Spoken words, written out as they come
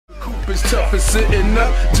as tough as sitting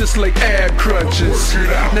up, just like ab crunches.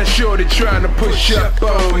 Now shorty trying to push up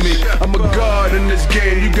on me. I'm a god in this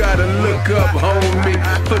game, you gotta look up, homie.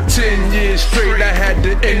 For 10 years straight, I had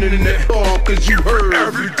the internet on, cause you heard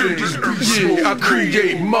everything. Yeah, I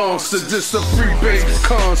create monsters, it's a free bass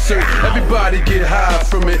concert. Everybody get high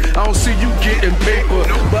from it. I don't see you getting paper,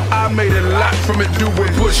 but I made a lot from it, doing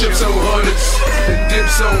push-ups on hundreds and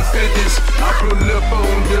dips on 50s. I pull up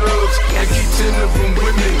on dubs and keep 10 of them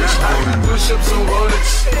with me. I do push-ups on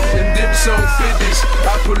hundreds and dips on 50s.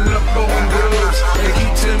 I pull up on dubs and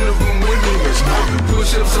keep 10 of them with me. I do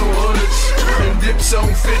push-ups on hundreds and dips on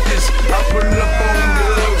 50s. I pull up on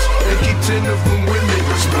dubs and keep 10 of them with me.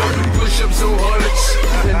 I do push-ups on hundreds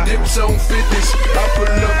and dips on 50s. I pull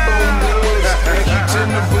up on dubs and keep 10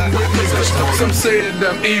 of them with me. Some say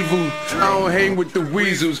that I'm evil, I don't hang with the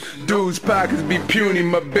weasels. Dudes' pockets be puny,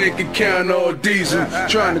 my bank account all diesel.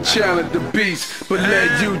 Trying to challenge the beast, but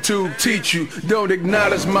let YouTube teach you. Don't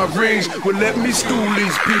acknowledge my rings, well let me school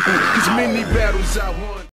these people, cause many battles I won.